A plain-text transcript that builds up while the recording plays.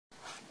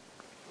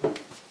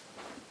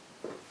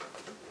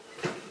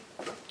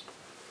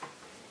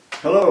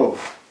Hello,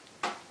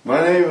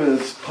 my name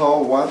is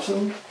Paul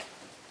Watson.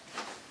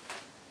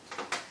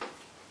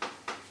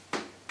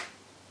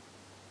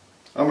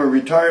 I'm a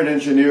retired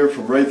engineer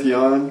from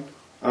Raytheon.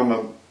 I'm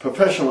a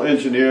professional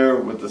engineer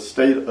with the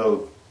state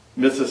of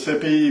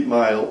Mississippi.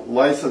 My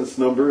license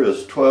number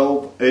is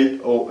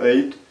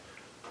 12808.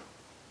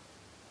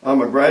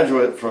 I'm a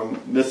graduate from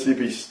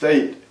Mississippi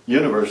State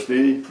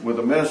University with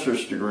a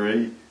master's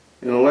degree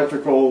in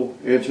electrical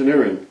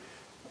engineering.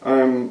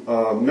 I'm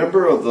a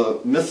member of the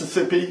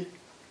Mississippi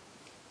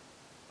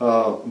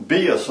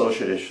Bee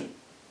Association.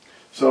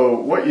 So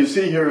what you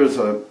see here is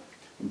a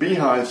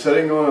beehive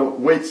sitting on a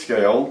weight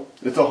scale.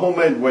 It's a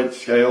homemade weight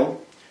scale,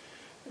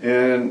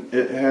 and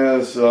it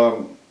has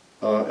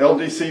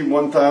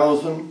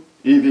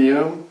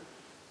LDC1000EVM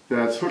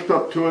that's hooked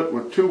up to it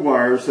with two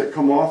wires that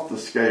come off the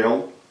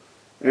scale,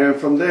 and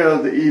from there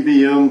the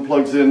EVM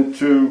plugs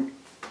into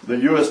the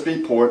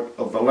USB port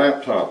of the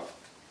laptop.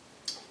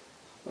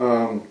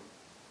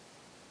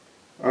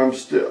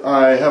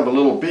 I have a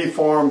little bee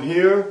farm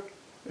here,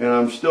 and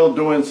I'm still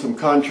doing some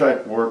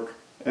contract work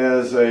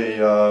as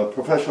a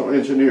professional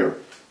engineer.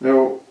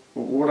 Now,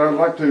 what I'd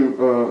like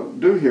to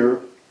do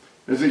here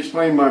is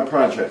explain my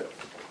project.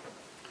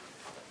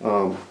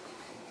 So,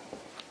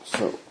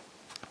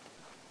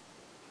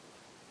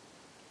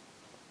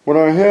 what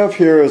I have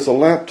here is a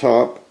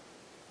laptop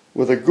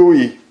with a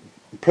GUI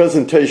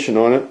presentation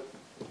on it,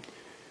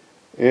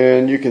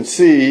 and you can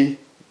see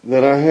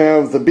that I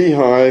have the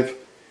beehive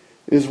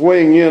is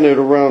weighing in at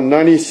around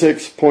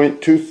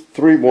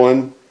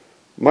 96.231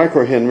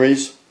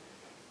 microhenries,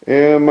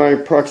 and my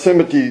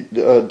proximity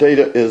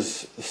data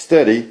is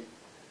steady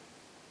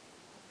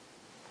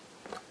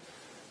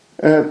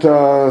at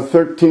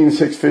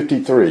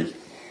 13,653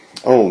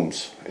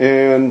 ohms.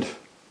 And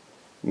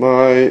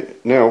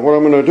now what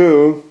I'm going to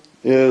do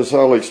is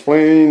I'll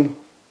explain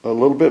a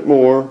little bit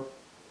more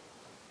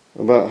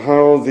about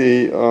how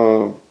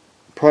the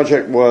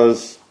project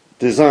was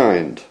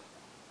designed.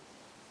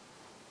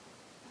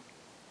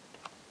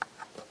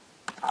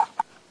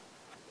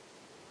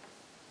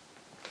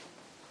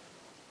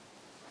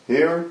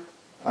 Here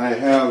I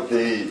have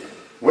the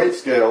weight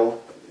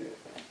scale.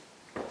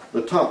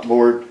 The top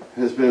board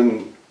has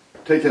been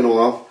taken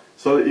off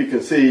so that you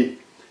can see,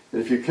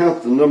 if you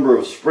count the number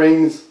of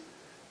springs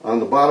on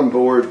the bottom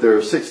board, there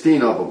are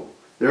 16 of them.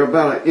 They're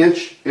about 1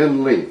 inch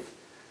in length.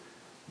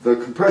 The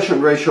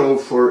compression ratio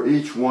for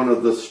each one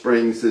of the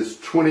springs is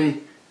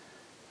 20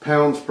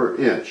 pounds per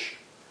inch.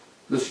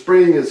 The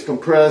spring is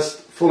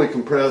fully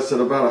compressed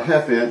at about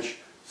 1/2 inch,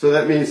 so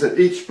that means that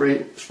each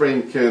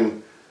spring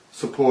can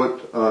support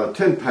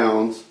 10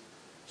 pounds.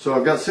 So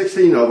I've got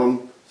 16 of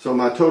them, so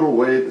my total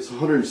weight is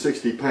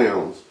 160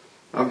 pounds.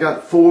 I've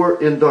got 4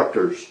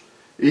 inductors.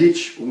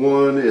 Each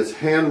one is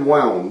hand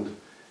wound,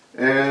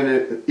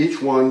 and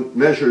each one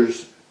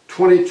measures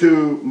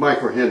 22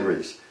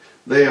 microhenries.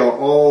 They are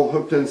all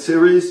hooked in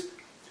series,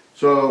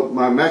 so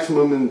my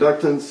maximum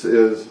inductance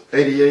is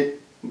 88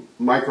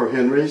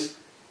 microhenries.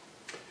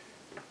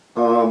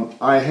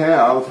 I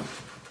have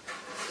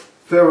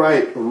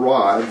ferrite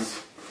rods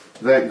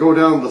that go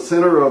down the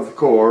center of the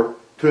core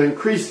to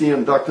increase the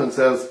inductance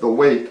as the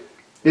weight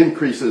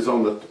increases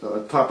on the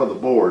top of the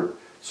board.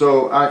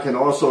 So I can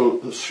also,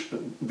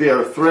 they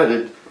are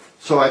threaded,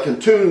 so I can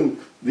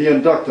tune the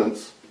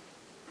inductance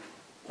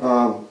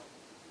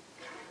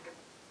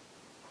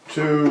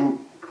to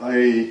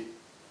a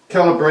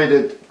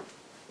calibrated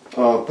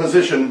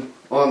position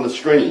on the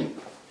screen.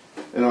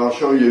 And I'll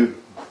show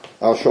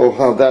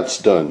how that's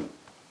done.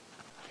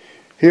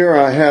 Here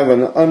I have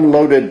an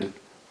unloaded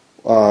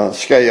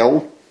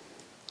scale,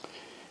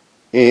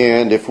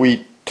 and if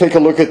we take a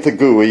look at the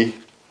GUI,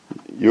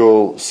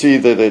 you'll see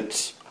that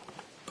it's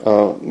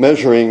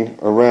measuring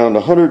around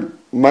 100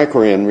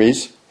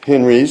 microhenries,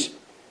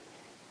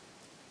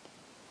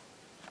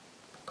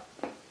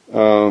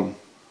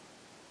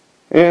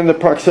 and the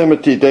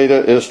proximity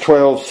data is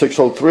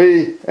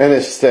 12,603, and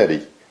it's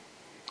steady.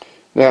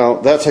 Now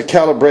that's a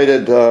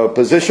calibrated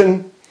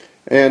position,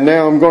 and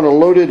now I'm going to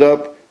load it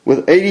up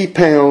with 80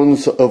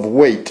 pounds of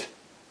weight.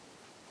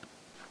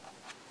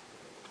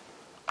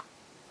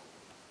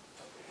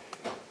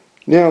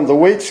 Now the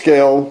weight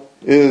scale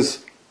has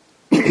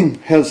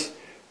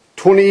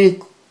 20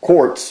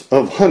 quarts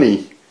of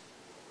honey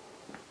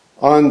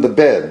on the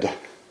bed.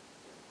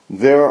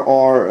 There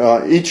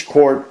are each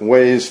quart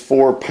weighs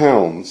 4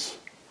 pounds,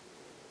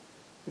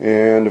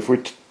 and if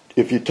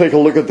you take a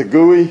look at the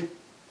GUI,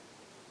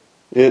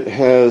 it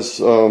has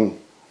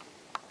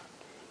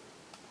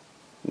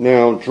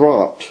now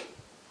dropped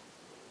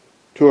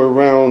to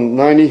around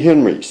 90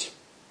 henries.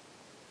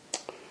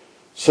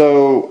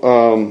 So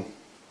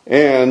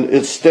and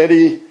it's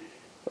steady.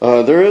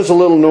 There is a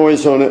little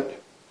noise on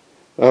it.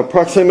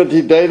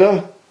 Proximity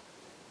data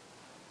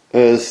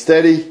is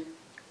steady,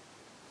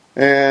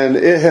 and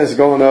it has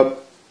gone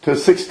up to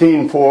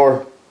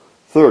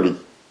 16,430.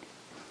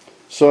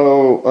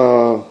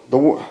 So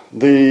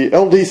the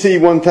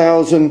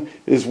LDC1000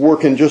 is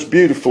working just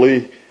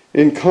beautifully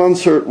in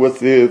concert with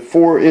the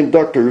 4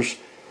 inductors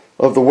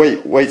of the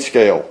weight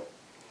scale.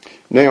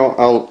 Now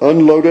I'll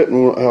unload it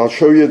and I'll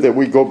show you that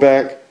we go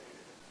back.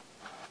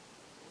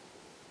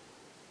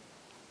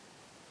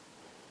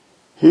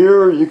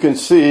 Here you can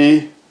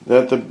see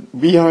that the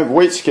Beehive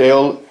weight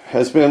scale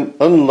has been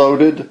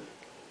unloaded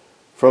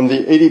from the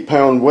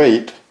 80-pound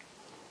weight,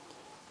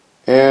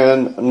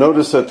 and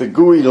notice that the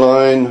GUI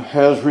line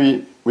has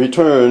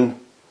returned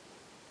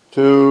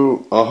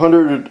to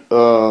 100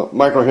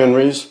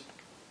 microhenries.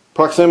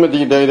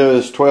 Proximity data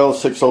is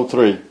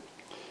 12,603.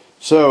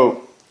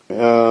 So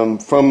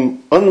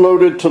from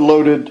unloaded to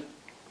loaded,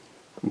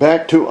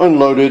 back to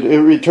unloaded, it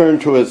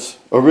returned to its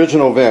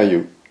original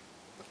value.